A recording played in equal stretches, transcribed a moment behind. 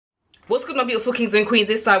What's good, my beautiful kings and queens?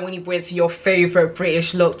 This side Wini brings your favorite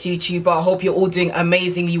British looked YouTuber. I hope you're all doing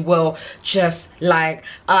amazingly well, just like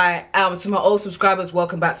I am. To my old subscribers,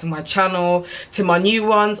 welcome back to my channel. To my new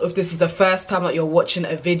ones, if this is the first time that you're watching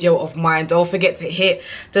a video of mine, don't forget to hit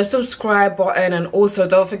the subscribe button, and also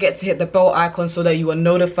don't forget to hit the bell icon so that you are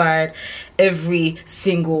notified every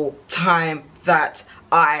single time that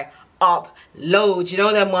I upload. You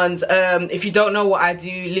know them ones. If you don't know what I do,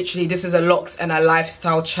 literally this is a locks and a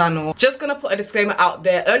lifestyle channel. Just gonna put a disclaimer out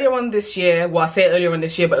there. Earlier on this year, well, I say earlier on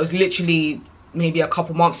this year, but it was literally maybe a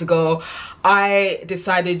couple months ago, I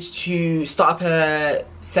decided to start up a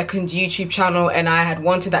second YouTube channel, and I had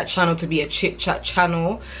wanted that channel to be a chit chat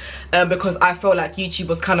channel. Because I felt like YouTube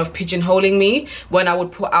was kind of pigeonholing me when I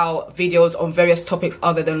would put out videos on various topics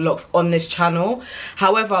other than locks on this channel.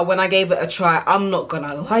 However, when I gave it a try, I'm not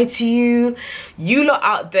gonna lie to you, you lot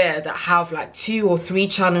out there that have like 2 or 3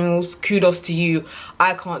 channels, kudos to you.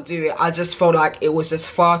 I can't do it. I just felt like it was just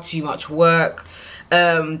far too much work.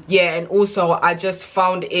 Yeah, and also I just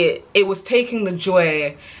found it was taking the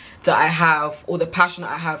joy that I have, or the passion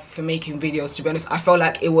that I have for making videos. To be honest, I felt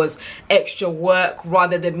like it was extra work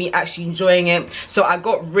rather than me actually enjoying it. So I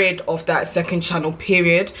got rid of that second channel,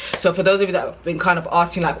 period. So for those of you that have been kind of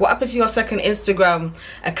asking like, what happened to your second Instagram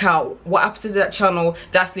account, what happened to that channel,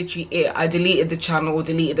 that's literally it. I deleted the channel,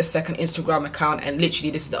 deleted the second Instagram account, and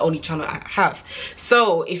literally this is the only channel I have.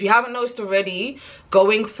 So if you haven't noticed already,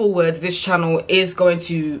 going forward, this channel is going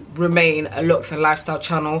to remain a looks and lifestyle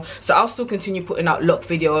channel. So I'll still continue putting out look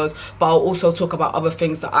videos, but I'll also talk about other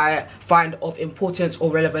things that I find of importance or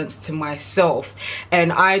relevance to myself.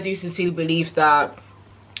 And I do sincerely believe that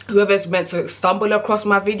whoever's meant to stumble across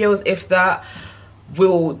my videos, if that,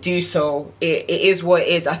 will do so. It is what it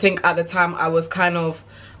is. I think at the time I was kind of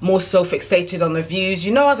more so fixated on the views.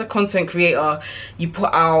 You know, as a content creator, you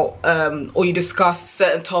put out or you discuss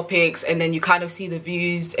certain topics, and then you kind of see the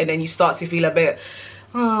views, and then you start to feel a bit,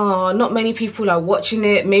 oh, not many people are watching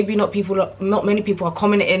it, maybe not many people are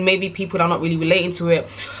commenting, maybe people are not really relating to it.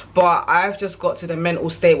 But I've just got to the mental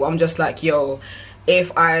state where I'm just like, yo,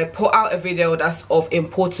 if I put out a video that's of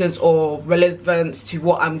importance or relevance to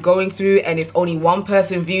what I'm going through, and if only one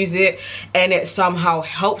person views it and it somehow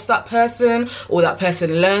helps that person, or that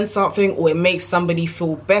person learns something, or it makes somebody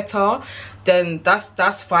feel better, then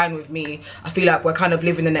that's fine with me. I feel like we're kind of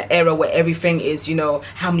living in an era where everything is, you know,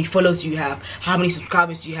 how many followers do you have, how many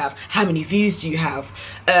subscribers do you have, how many views do you have,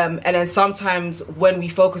 and then sometimes when we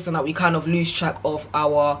focus on that, we kind of lose track of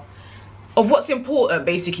what's important.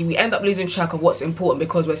 Basically, we end up losing track of what's important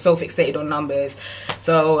because we're so fixated on numbers.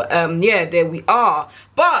 So yeah, there we are.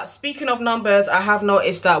 But speaking of numbers, I have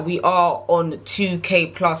noticed that we are on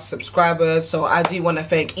 2K plus subscribers. So I do want to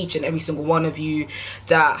thank each and every single one of you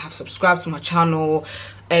that have subscribed to my channel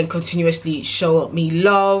and continuously show me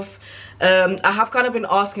love. I have kind of been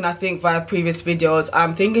asking, I think via previous videos,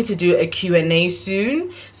 I'm thinking to do a Q&A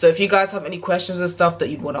soon. So if you guys have any questions and stuff that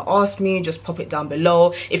you'd want to ask me, just pop it down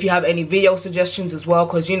below. If you have any video suggestions as well,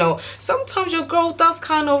 because, you know, sometimes your girl does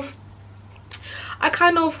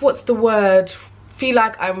what's the word, feel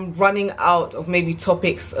like I'm running out of maybe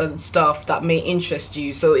topics and stuff that may interest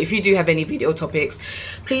you. So if you do have any video topics,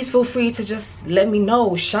 please feel free to just let me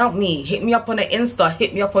know, shout me, hit me up on the Insta,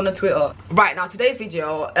 hit me up on the Twitter. Right, now today's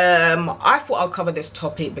video, I thought I'll cover this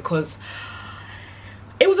topic because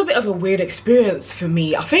it was a bit of a weird experience for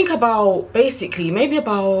me. I think about, basically maybe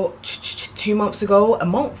about 2 months ago, a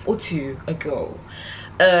month or 2 ago,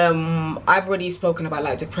 I've already spoken about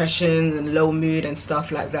like depression and low mood and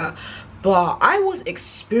stuff like that. But I was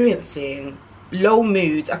experiencing low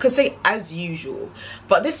moods, I could say as usual,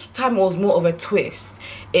 but this time it was more of a twist.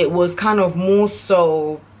 It was kind of more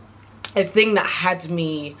so a thing that had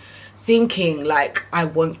me thinking like I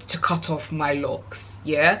want to cut off my locks.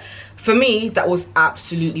 Yeah, for me that was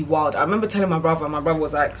absolutely wild. I remember telling my brother, and my brother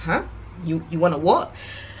was like, huh, you want to what?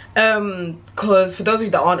 Because for those of you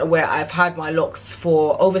that aren't aware, I've had my locks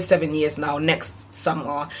for over 7 years now. Next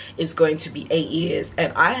summer is going to be 8 years,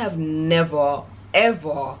 and I have never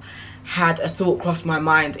ever had a thought cross my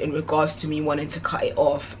mind in regards to me wanting to cut it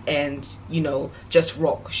off and, you know, just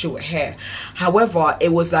rock short hair. However,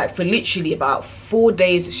 it was like for literally about 4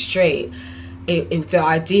 days straight, the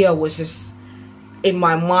idea was just in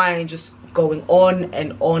my mind, just going on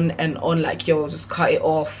and on and on, like, yo, just cut it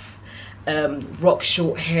off, rock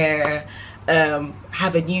short hair,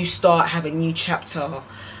 have a new start, have a new chapter.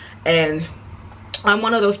 And I'm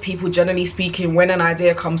one of those people, generally speaking, when an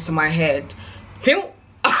idea comes to my head,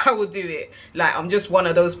 I will do it. Like, I'm just one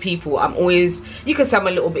of those people. I'm always, you can say I'm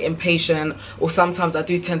a little bit impatient, or sometimes I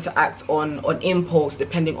do tend to act on impulse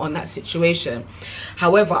depending on that situation.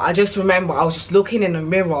 However, I just remember I was just looking in the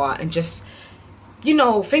mirror and just, you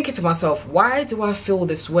know, thinking to myself, why do I feel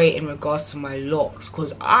this way in regards to my locks?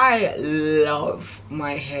 Because I love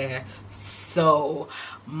my hair so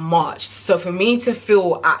much. So for me to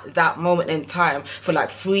feel at that moment in time for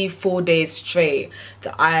like 3-4 days straight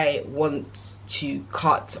that I want to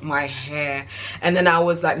cut my hair, and then I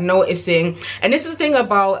was like noticing, and this is the thing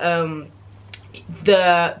about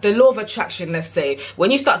the law of attraction, let's say,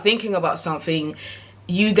 when you start thinking about something,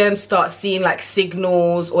 you then start seeing like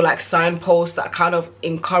signals or like signposts that kind of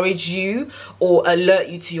encourage you or alert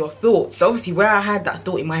you to your thoughts. So obviously, where I had that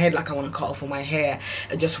thought in my head, like I want to cut off all my hair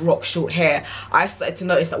and just rock short hair, I started to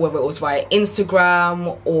notice that whether it was via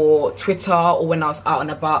Instagram or Twitter or when I was out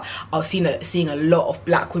and about, I was seeing a lot of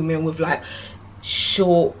black women with like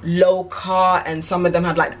short low cut, and some of them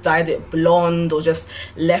had like dyed it blonde or just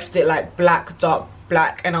left it like black, dark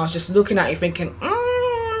black, and I was just looking at it thinking,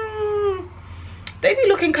 they be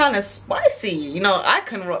looking kind of spicy, you know. I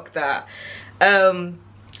can rock that.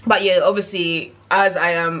 But yeah, obviously, as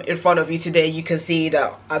I am in front of you today, you can see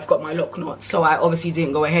that I've got my lock knot, so I obviously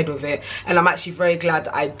didn't go ahead with it, and I'm actually very glad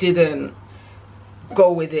I didn't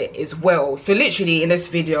go with it as well. So literally in this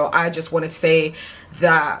video, I just wanted to say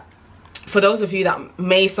that for those of you that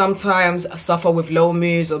may sometimes suffer with low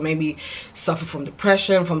moods or maybe suffer from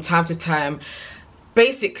depression from time to time,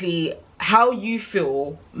 basically how you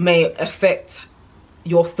feel may affect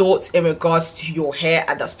your thoughts in regards to your hair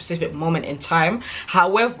at that specific moment in time.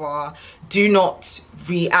 However, do not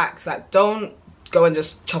react. Like, don't go and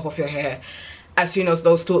just chop off your hair as soon as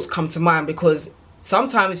those thoughts come to mind, because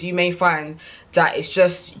sometimes you may find that it's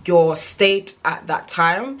just your state at that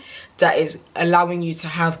time that is allowing you to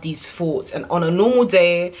have these thoughts. And on a normal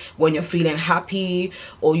day when you're feeling happy,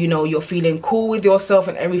 or you know, you're feeling cool with yourself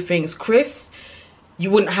and everything's crisp, you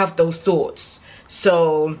wouldn't have those thoughts.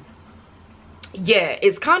 So yeah,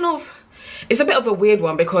 it's a bit of a weird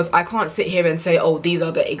one, because I can't sit here and say, oh, these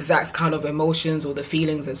are the exact kind of emotions or the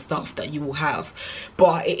feelings and stuff that you will have.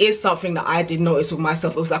 But it is something that I did notice with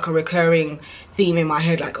myself. It was like a recurring theme in my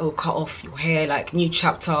head, like, oh, cut off your hair, like new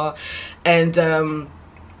chapter. And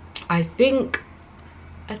I think,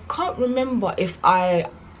 I can't remember if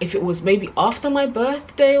it was maybe after my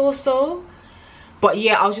birthday or so. But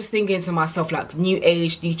yeah, I was just thinking to myself, like, new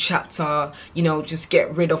age, new chapter, you know, just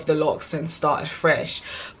get rid of the locks and start afresh.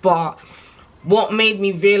 But what made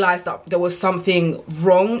me realize that there was something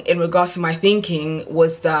wrong in regards to my thinking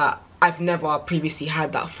was that I've never previously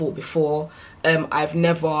had that thought before. I've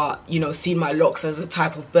never, you know, seen my locks as a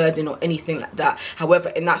type of burden or anything like that. However,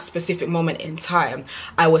 in that specific moment in time,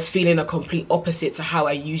 I was feeling a complete opposite to how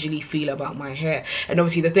I usually feel about my hair. And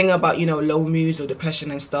obviously the thing about, you know, low moods or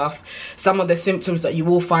depression and stuff, some of the symptoms that you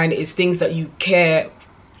will find is things that you care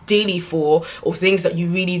daily for, or things that you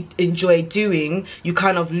really enjoy doing, you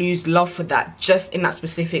kind of lose love for that just in that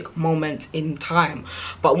specific moment in time.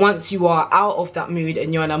 But once you are out of that mood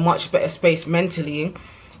and you're in a much better space mentally,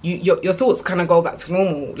 your thoughts kind of go back to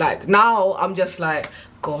normal. Like, now I'm just like,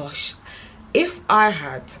 gosh, if I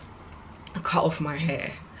had cut off my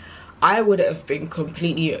hair, I would have been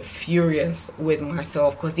completely furious with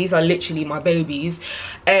myself, because these are literally my babies.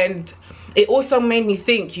 And it also made me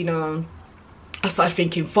think, you know, I started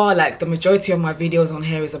thinking far, like, the majority of my videos on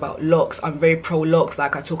here is about locks. I'm very pro locks.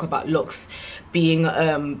 Like, I talk about locks being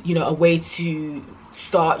you know, a way to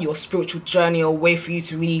start your spiritual journey, a way for you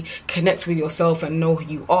to really connect with yourself and know who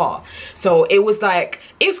you are. So it was like,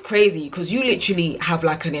 it was crazy, because you literally have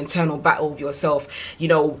like an internal battle with yourself. You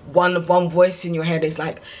know, one voice in your head is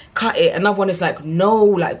like, cut it, another one is like, no,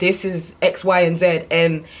 like, this is X, Y, and Z.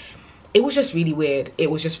 And it was just really weird. It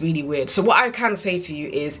was just really weird. So what I can say to you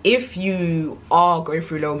is, if you are going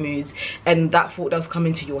through low moods and that thought does come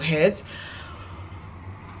into your head,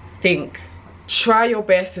 try your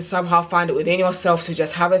best to somehow find it within yourself to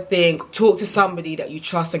just have a think, talk to somebody that you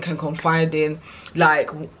trust and can confide in. Like,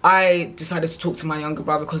 I decided to talk to my younger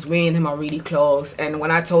brother, because we and him are really close, and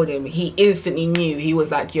when I told him, he instantly knew. He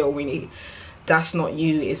was like, yo, Winnie, that's not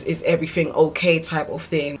you, is everything okay type of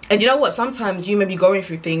thing. And you know what, sometimes you may be going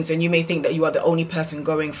through things and you may think that you are the only person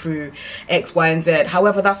going through X, Y, and Z.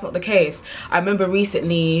 However, that's not the case. I remember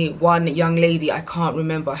recently one young lady, I can't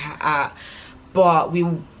remember her at, but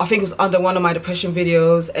I think it was under one of my depression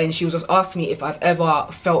videos, and she was just asking me if I've ever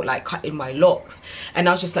felt like cutting my locks. And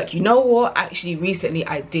I was just like, you know what, actually recently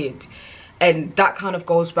I did. and that kind of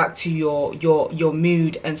goes back to your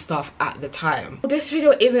mood and stuff at the time. This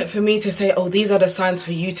video isn't for me to say, oh, these are the signs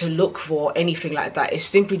for you to look for, anything like that. It's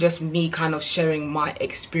simply just me kind of sharing my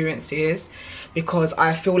experiences, because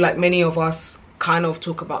I feel like many of us kind of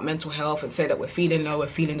talk about mental health and say that we're feeling low, we're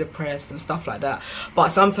feeling depressed and stuff like that, but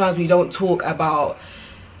sometimes we don't talk about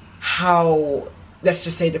how, let's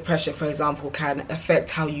just say, depression, for example, can affect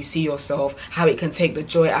how you see yourself, how it can take the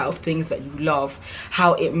joy out of things that you love,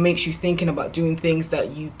 how it makes you thinking about doing things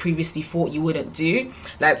that you previously thought you wouldn't do.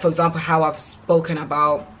 Like, for example, how I've spoken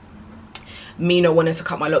about me not wanting to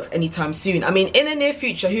cut my locks anytime soon. I mean, in the near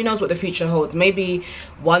future, who knows what the future holds. Maybe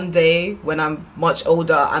one day when I'm much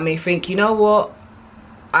older, I may think, you know what,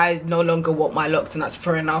 I no longer want my locks, and that's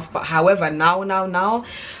fair enough. But however, now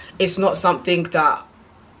it's not something that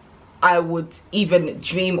I would even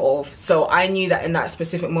dream of. So I knew that in that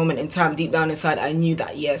specific moment in time, deep down inside, I knew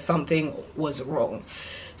that, yeah, something was wrong.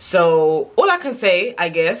 So all I can say, I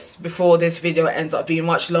guess, before this video ends up being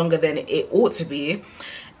much longer than it ought to be,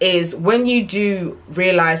 is when you do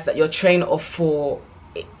realize that your train of thought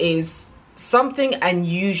is something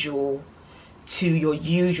unusual to your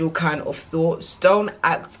usual kind of thoughts, don't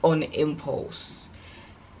act on impulse.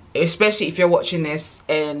 Especially if you're watching this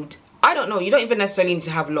and, I don't know, you don't even necessarily need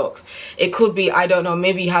to have locks. It could be, I don't know,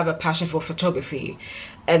 maybe you have a passion for photography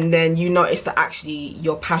and then you notice that actually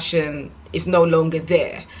your passion is no longer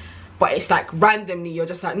there, but it's like randomly you're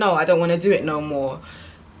just like, no, I don't want to do it no more.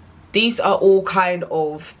 These are all kind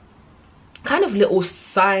of little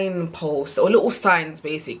signposts, or little signs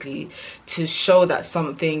basically, to show that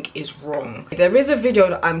something is wrong. There is a video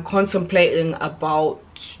that I'm contemplating about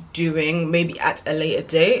doing, maybe at a later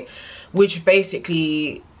date, which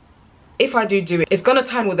basically, if I do it, it's gonna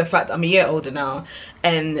time with the fact that I'm a year older now,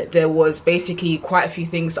 and there was basically quite a few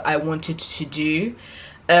things that I wanted to do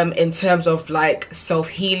in terms of like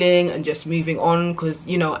self-healing and just moving on, because,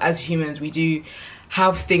 you know, as humans we do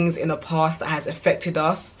have things in the past that has affected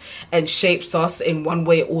us and shapes us in one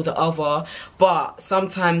way or the other, but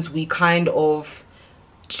sometimes we kind of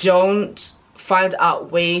don't find out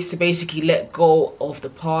ways to basically let go of the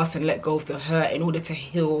past and let go of the hurt in order to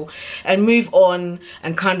heal and move on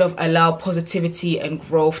and kind of allow positivity and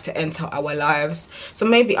growth to enter our lives. So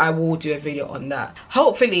maybe I will do a video on that.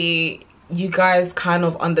 Hopefully you guys kind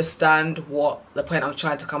of understand what the point I'm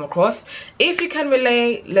trying to come across. If you can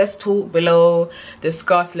relate, let's talk below,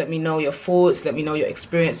 discuss, let me know your thoughts, let me know your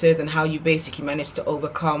experiences and how you basically managed to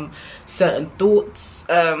overcome certain thoughts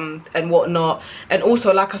and whatnot. And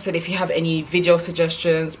also, like I said, if you have any video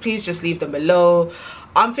suggestions, please just leave them below.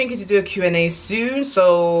 I'm thinking to do a Q&A soon,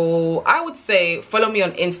 so I would say follow me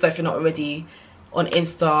on Insta if you're not already on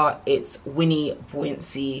Insta. It's Wini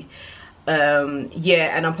Buoyancy.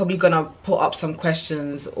 Yeah, and I'm probably gonna put up some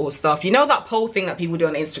questions or stuff, you know, that poll thing that people do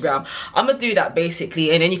on Instagram. I'm gonna do that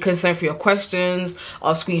basically, and then you can send for your questions,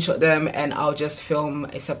 I'll screenshot them and I'll just film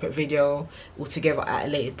a separate video altogether at a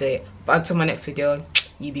later date. But until my next video,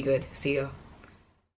 you be good, see ya.